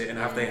notice it and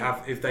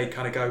if they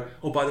kind of go,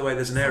 oh, by the way,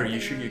 there's an error, you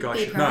guys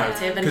Be should know,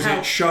 proactive and because help.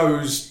 it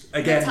shows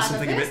again The type of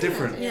something a bit person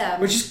different, it is. Yeah.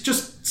 which is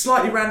just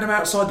slightly random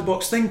outside the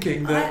box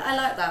thinking that I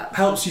like that.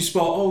 helps you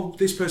spot, oh,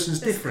 this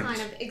person's This different.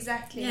 kind of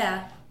exactly.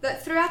 Yeah.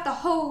 But throughout the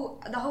whole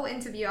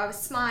interview, I was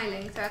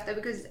smiling throughout there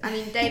because I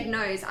mean, Dave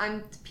knows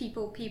I'm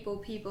people,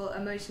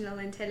 emotional,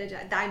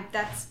 intelligent.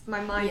 That's my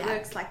mind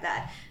works like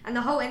that. And the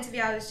whole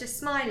interview, I was just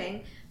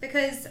smiling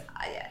because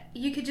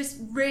you could just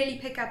really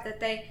pick up that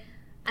they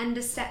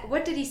understand.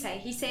 What did he say?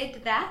 He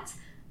said that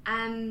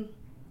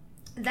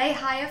they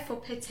hire for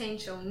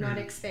potential, not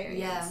experience.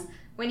 Yeah.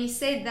 When he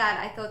said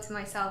that, I thought to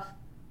myself,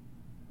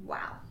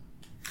 wow.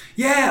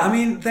 Yeah, I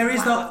mean, there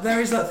is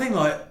that thing,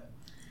 like,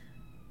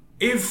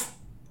 if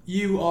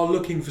you are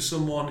looking for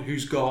someone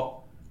who's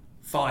got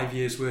 5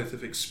 years worth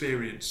of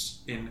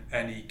experience in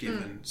any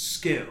given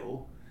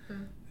skill,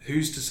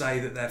 who's to say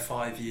that their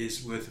 5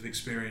 years worth of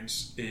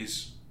experience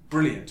is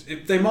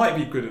brilliant? They might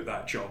be good at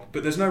that job,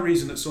 but there's no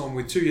reason that someone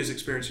with 2 years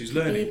experience who's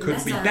learning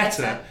couldn't be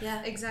better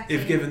Yeah, Exactly.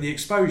 if given the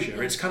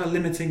exposure. It's kind of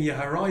limiting your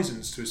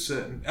horizons to a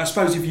certain, I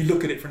suppose, if you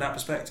look at it from that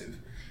perspective.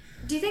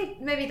 Do you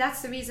think maybe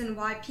that's the reason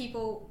why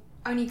people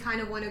only kind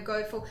of want to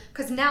go for,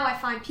 because now I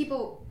find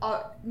people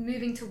are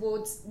moving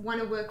towards want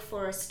to work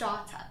for a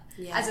startup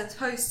as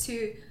opposed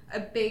to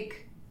a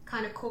big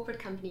kind of corporate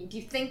company. Do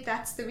you think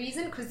that's the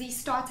reason? Because these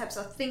startups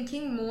are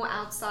thinking more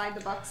outside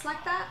the box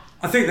like that?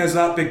 I think there's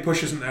that big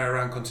push, isn't there,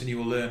 around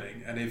continual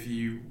learning, and if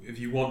you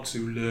want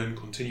to learn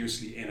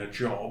continuously in a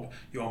job,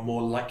 you are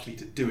more likely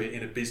to do it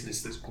in a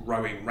business that's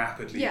growing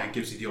rapidly and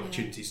gives you the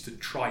opportunities to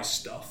try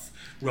stuff,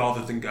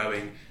 rather than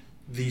going,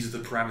 these are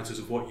the parameters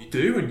of what you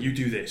do and you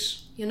do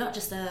this. You're not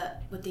just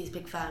with these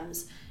big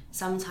firms.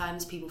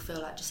 Sometimes people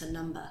feel like just a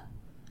number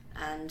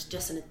and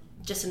just an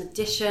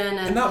addition,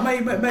 And that may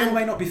or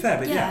may not be fair,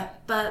 but yeah.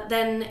 But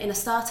then in a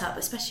startup,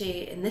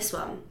 especially in this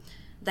one,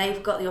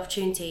 they've got the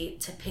opportunity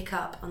to pick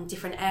up on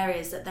different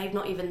areas that they've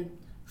not even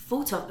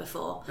thought of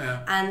before,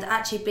 and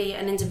actually be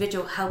an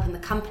individual helping the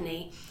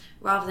company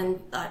rather than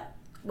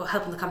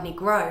helping the company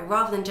grow,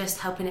 rather than just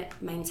helping it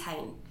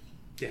maintain.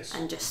 Yes.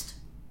 And just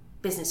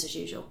business as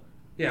usual.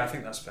 Yeah, I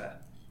think that's fair.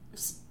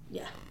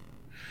 Yeah.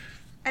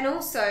 And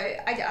also,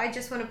 I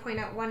just want to point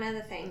out one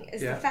other thing,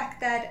 is the fact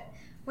that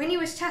when he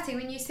was chatting,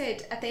 when you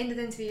said at the end of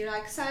the interview,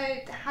 like, so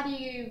how do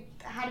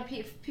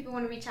people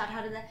want to reach out,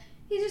 how do they,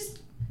 he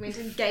just went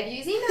and gave you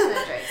his email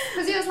address.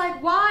 Because he was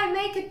like, why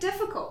make it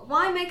difficult?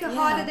 Why make it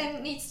harder than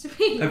it needs to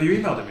be? Have you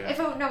emailed him yet?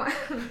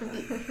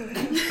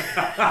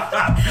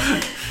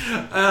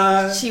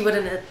 She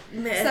wouldn't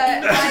admit. So I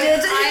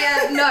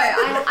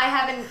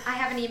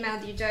haven't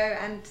emailed you, Joe,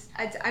 and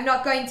I'm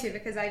not going to,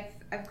 because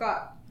I've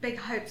got big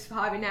hopes for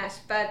Harvey Nash,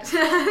 but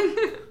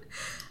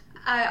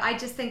I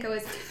just think it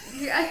was.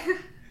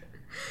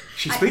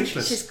 She's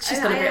speechless. She's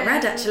got a bit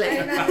red, actually.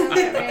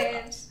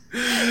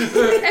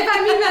 If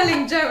I'm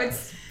emailing Joe,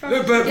 it's.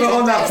 But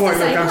on that point,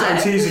 look,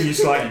 I'm teasing you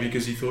slightly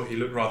because he thought he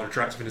looked rather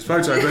attractive in his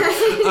photo.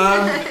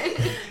 But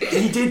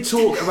he did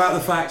talk about the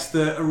fact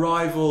that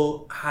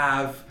Arrival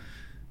have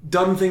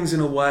done things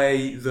in a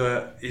way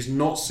that is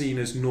not seen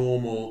as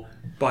normal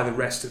by the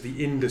rest of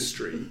the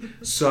industry.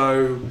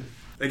 So,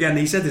 again,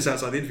 he said this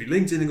outside the interview.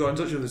 LinkedIn got in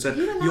touch with him and said,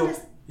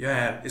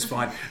 yeah, it's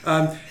fine.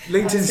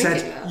 LinkedIn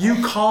said,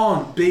 you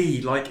can't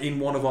be like in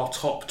one of our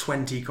top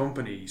 20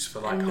 companies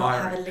for like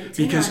hiring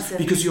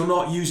because you're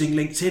not using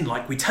LinkedIn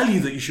like we tell you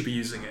that you should be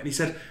using it. And he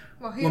said,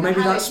 well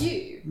maybe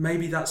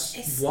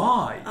that's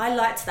why. I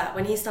liked that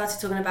when he started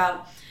talking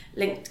about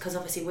LinkedIn, because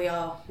obviously we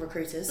are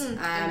recruiters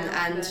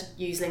and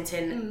use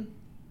LinkedIn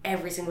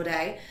every single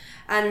day.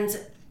 And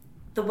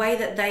the way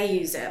that they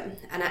use it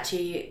and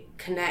actually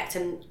connect,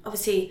 and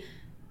obviously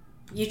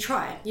you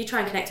try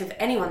and connect with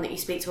anyone that you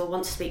speak to or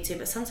want to speak to,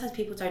 but sometimes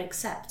people don't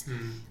accept.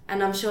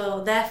 And I'm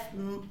sure their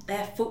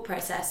thought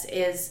process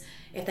is,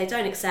 if they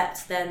don't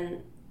accept,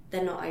 then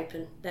they're not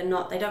open. They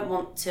don't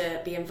want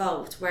to be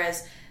involved.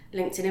 Whereas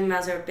LinkedIn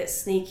emails are a bit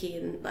sneaky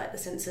in like the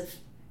sense of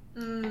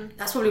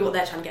That's probably what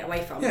they're trying to get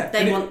away from. Yeah,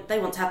 They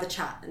want to have the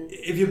chat. And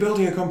if you're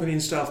building a company in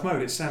stealth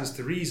mode, it stands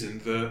to reason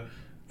that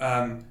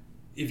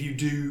if you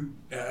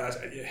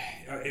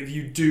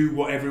do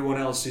what everyone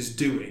else is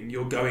doing,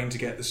 you're going to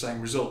get the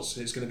same results.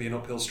 It's going to be an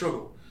uphill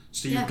struggle.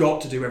 So you've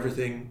got to do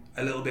everything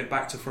a little bit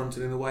back to front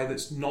and in a way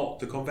that's not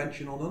the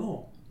convention or the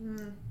norm.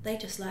 They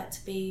just like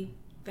to be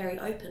very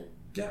open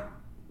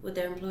with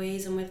their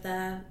employees and with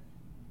their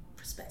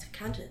prospective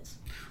candidates.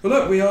 Well,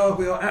 look, we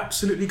are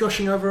absolutely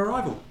gushing over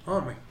Arrival,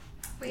 aren't we?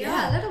 We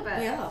are a little bit.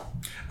 We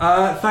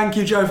are. Thank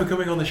you, Joe, for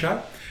coming on the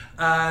show.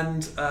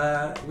 And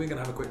we're going to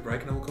have a quick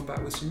break and then we'll come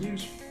back with some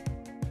news.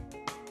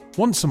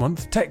 Once a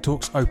month, Tech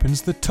Talks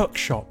opens the Tuck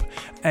Shop,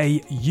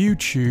 a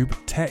YouTube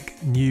tech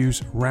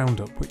news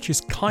roundup, which is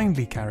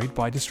kindly carried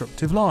by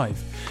Disruptive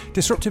Live.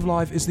 Disruptive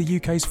Live is the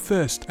UK's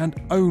first and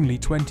only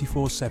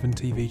 24/7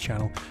 TV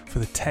channel for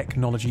the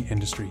technology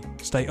industry.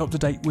 Stay up to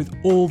date with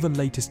all the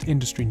latest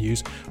industry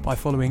news by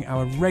following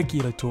our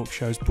regular talk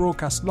shows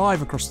broadcast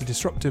live across the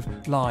Disruptive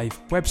Live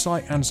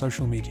website and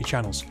social media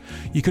channels.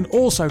 You can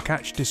also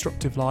catch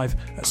Disruptive Live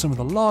at some of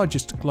the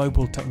largest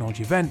global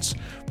technology events,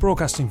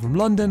 broadcasting from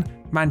London,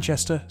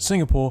 Manchester,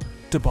 Singapore,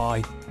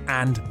 Dubai,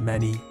 and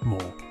many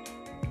more.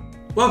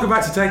 Welcome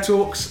back to Tech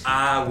Talks.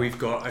 We've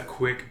got a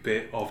quick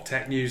bit of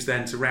tech news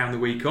then to round the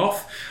week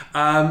off.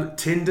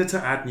 Tinder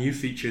to add new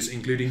features,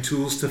 including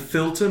tools to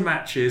filter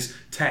matches,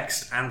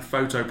 text, and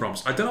photo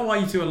prompts. I don't know why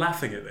you two are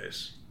laughing at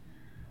this.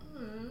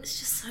 It's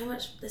just so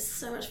much. There's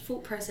so much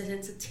thought process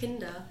into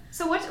Tinder.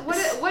 So what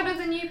are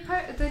the new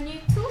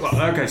tools?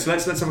 Well, okay, so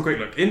let's have a quick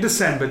look. In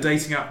December,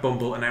 dating app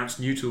Bumble announced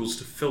new tools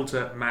to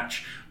filter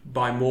match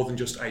by more than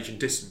just age and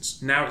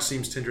distance. Now it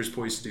seems Tinder is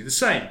poised to do the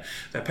same.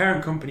 Their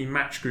parent company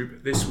Match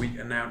Group this week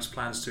announced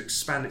plans to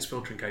expand its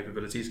filtering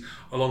capabilities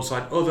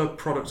alongside other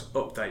product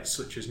updates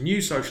such as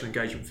new social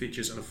engagement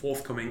features and a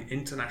forthcoming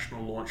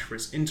international launch for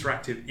its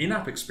interactive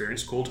in-app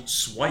experience called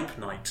Swipe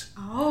Night.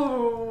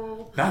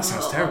 Oh. That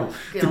sounds terrible.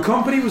 God. The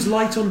company was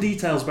light on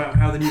details about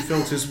how the new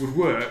filters would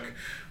work,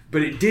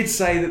 but it did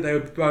say that they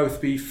would both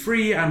be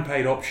free and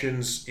paid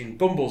options in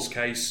Bumble's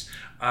case.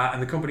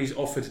 And the company's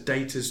offered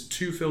Data's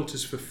 2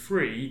 filters for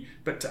free,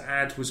 but to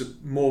add was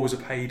a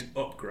paid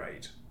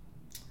upgrade.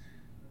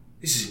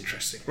 This is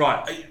interesting.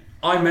 Right,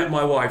 I met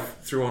my wife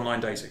through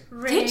online dating.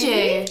 Really? Did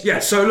you? Yeah,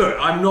 so look,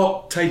 I'm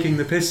not taking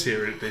the piss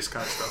here at this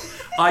kind of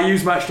stuff. I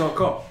use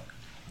Match.com.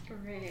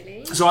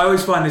 Really? So I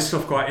always find this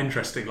stuff quite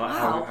interesting, like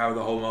Wow. how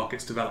the whole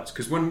market's developed.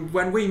 Because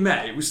when we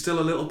met, it was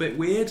still a little bit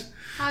weird.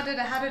 How did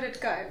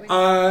it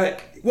go?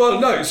 Well,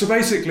 no, so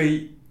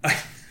basically...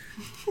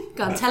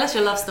 Go on, tell us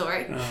your love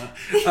story.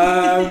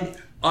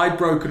 I'd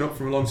broken up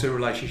from a long-term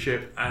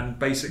relationship and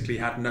basically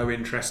had no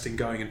interest in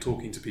going and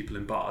talking to people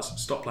in bars.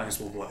 Stopped playing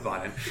small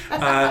violin.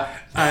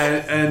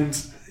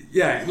 And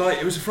yeah, like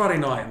it was a Friday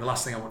night and the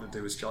last thing I wanted to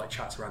do was like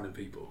chat to random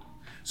people.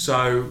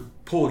 So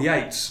Paul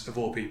Yates, of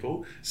all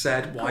people,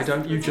 said, why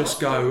don't you just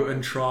go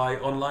and try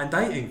online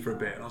dating for a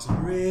bit? And I was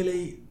like,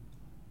 really?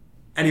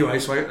 Anyway,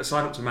 so I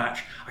signed up to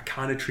Match. I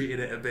kind of treated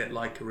it a bit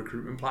like a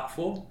recruitment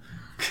platform.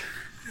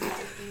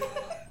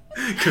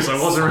 Because I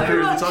was a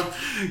recruiter at the time.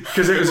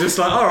 Because it was just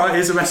like, all right,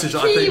 here's a message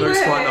that I think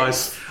looks quite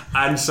nice.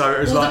 And so it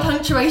was All like... the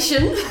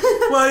punctuation.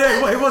 Well,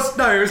 yeah, it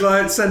was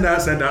like send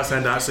out,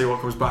 see what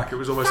comes back. It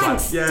was almost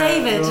Thanks, like, yeah,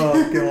 David.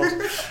 Oh, God.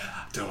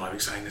 I don't know why I'm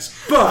saying this.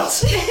 But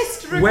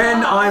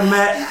when I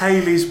met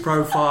Hayley's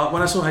profile,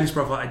 when I saw Hayley's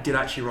profile, I did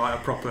actually write a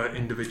proper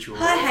individual...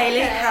 Hi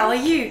Hayley, how are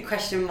you?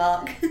 Question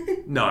mark.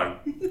 No,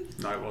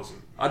 it wasn't.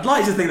 I'd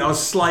like to think that I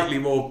was slightly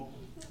more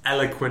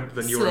eloquent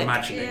than you're Slick.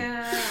 imagining.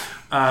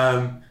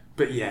 Yeah.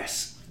 But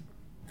yes.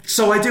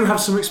 So I do have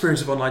some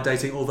experience of online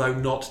dating, although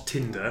not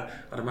Tinder.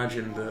 I'd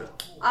imagine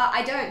that...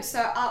 I don't.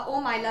 So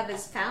all my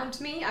lovers found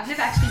me. I've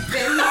never actually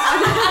been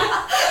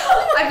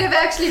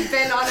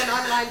on an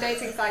online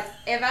dating site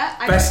ever.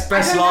 I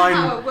don't know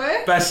how it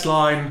works. Best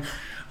line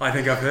I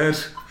think I've heard.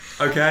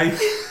 Okay.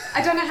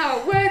 I don't know how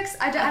it works.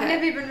 I've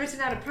never even written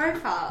out a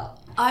profile.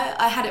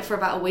 I had it for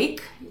about a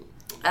week.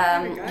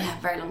 There we go. Yeah,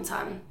 very long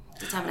time.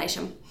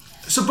 Determination.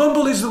 So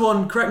Bumble is the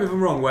one, correct me if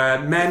I'm wrong,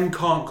 where men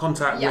can't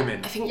contact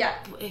women. I think. Yeah.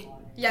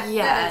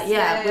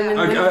 Yeah. Women.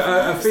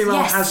 A female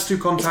Yes. has to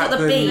contact It's got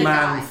the the B.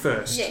 man Guy.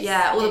 first. Yes.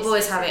 Yeah, all the Yes,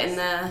 boys yes, have it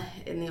yes.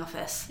 in the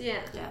office. Yeah.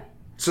 Yeah.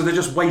 So they're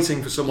just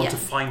waiting for someone Yeah. to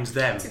find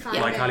them, To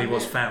find like them, Ali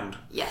was yeah. found.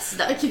 Yes,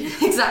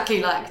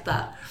 exactly like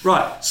that.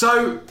 Right,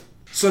 so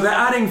they're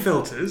adding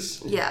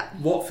filters. Yeah.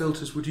 What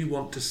filters would you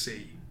want to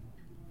see?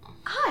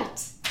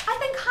 Height. I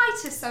think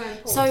height is so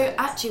important. So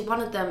actually,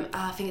 one of them,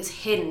 I think it's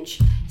Hinge,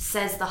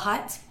 says the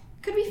height.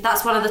 could we?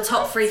 That's one of the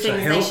top 3 So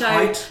things hill they show.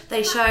 height?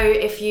 They show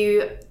if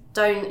you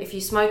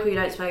smoke or you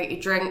don't smoke,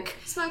 you drink.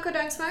 Smoke or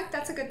don't smoke.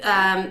 That's a good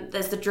thing.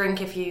 There's the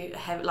drink if you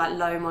have like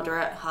low,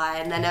 moderate, high,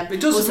 and then It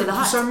doesn't. also the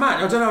height. So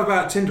Match, I don't know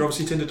about Tinder.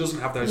 Obviously, Tinder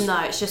doesn't have those.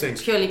 No, it's just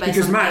things. purely based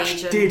because on Match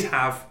age and- did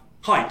have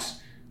height.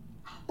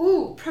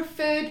 Ooh,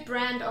 preferred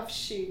brand of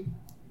shoe.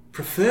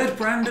 Preferred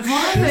brand of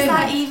Why shoe. is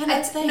that even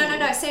a thing?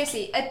 No,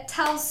 seriously. It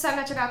tells so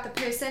much about the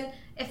person.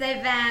 if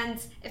they're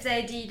Vans, if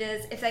they're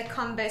Adidas, if they're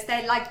Converse,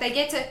 they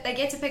get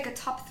to pick a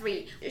top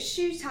 3. A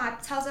shoe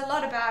type tells a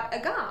lot about a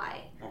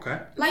guy. Okay.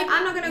 Like,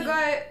 I'm not gonna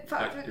go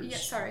for yeah,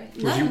 sorry.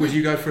 Would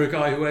you go for a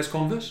guy who wears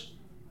Converse?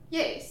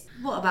 Yes.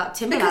 What about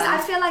Timberland? Because I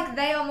feel like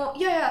they are more.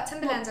 Yeah,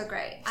 Timberlands are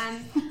great,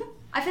 and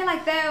I feel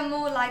like they are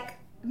more like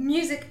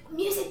music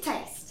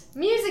taste.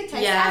 Music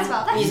taste as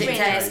well. That's music really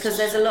taste, because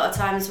there's a lot of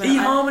times when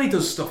eHarmony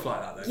does stuff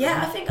like that, though.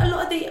 Yeah, I think a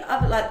lot of the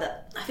other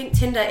I think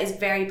Tinder is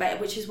very beta,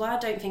 which is why I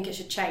don't think it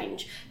should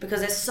change, because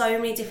there's so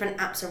many different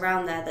apps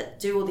around there that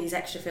do all these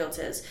extra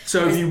filters.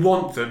 So if you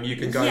want them, you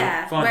can go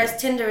find whereas them.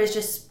 Tinder is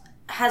just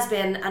has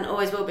been and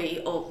always will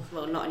be, or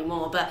well, not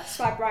anymore, but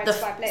swipe right,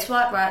 swipe left.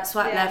 Swipe right,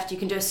 swipe left. You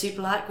can do a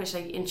super like, which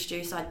they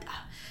introduced.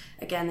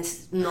 Again, this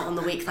is not on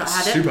the week that I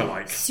had it.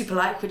 Super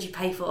like, would you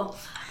pay for?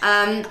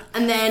 And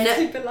then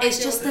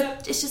it's just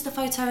the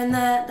photo and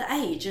the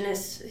age, and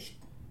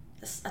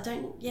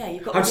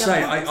you've got. I'd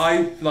say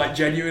I like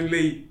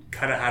genuinely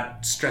kind of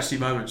had stressy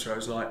moments where I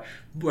was like,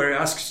 where it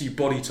asks you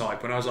body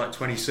type when I was like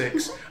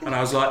 26, and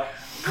I was like,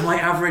 am I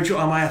average or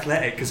am I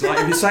athletic? Because like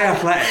if you say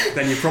athletic,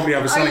 then you're probably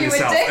overselling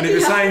yourself, and if you're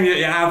saying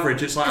you're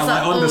average, it's like am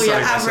I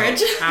underselling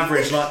myself?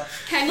 Average, like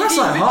can that's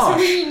you like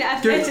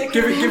harsh.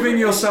 Giving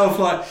yourself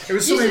like it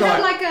was something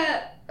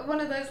like one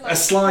of those like a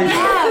slide.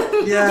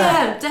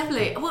 Yeah,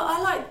 definitely. Well,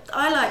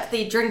 I like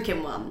the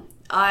drinking one.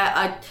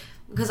 I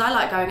because I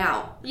like going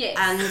out. Yes.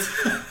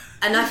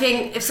 And I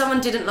think if someone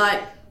didn't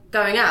like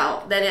going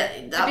out,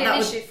 then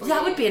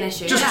that would be an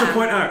issue. Just to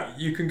point out,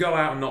 you can go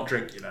out and not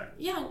drink, you know.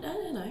 Yeah,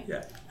 no.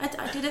 Yeah.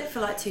 I did it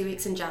for like 2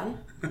 weeks in Jan.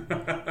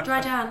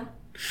 Dry Jan.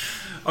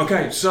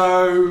 Okay,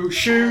 so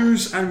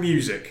shoes and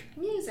music.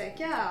 Music,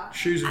 yeah.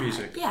 Shoes and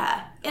music.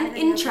 Yeah.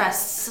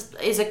 Interests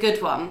is a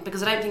good one,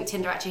 because I don't think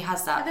Tinder actually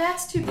has that.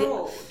 That's too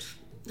broad.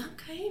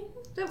 Okay.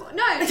 No,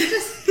 it's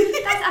just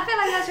I feel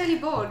like that's really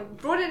broad.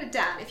 Broaden it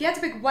down. If you had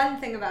to pick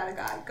one thing about a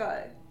guy,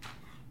 go.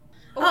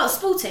 Oh,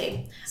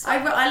 sporty.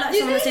 I like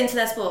someone that's into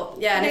their sport.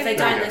 Yeah, and if they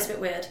don't, it's a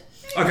bit weird.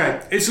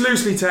 Okay, it's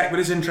loosely tech, but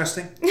it's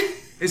interesting.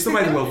 It's the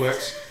way the world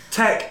works.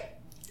 Tech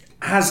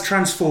has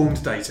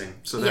transformed dating.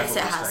 So yes,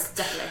 it it's has,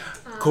 tech.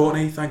 definitely.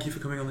 Courtney, thank you for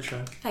coming on the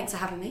show. Thanks for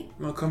having me.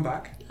 Welcome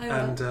back.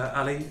 And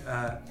Ali,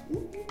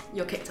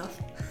 you're kicked off.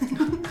 I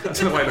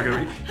don't know why you're looking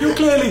at me. You're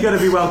clearly going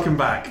to be welcome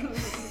back.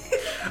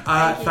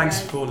 Thanks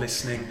for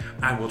listening,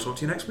 and we'll talk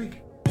to you next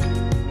week.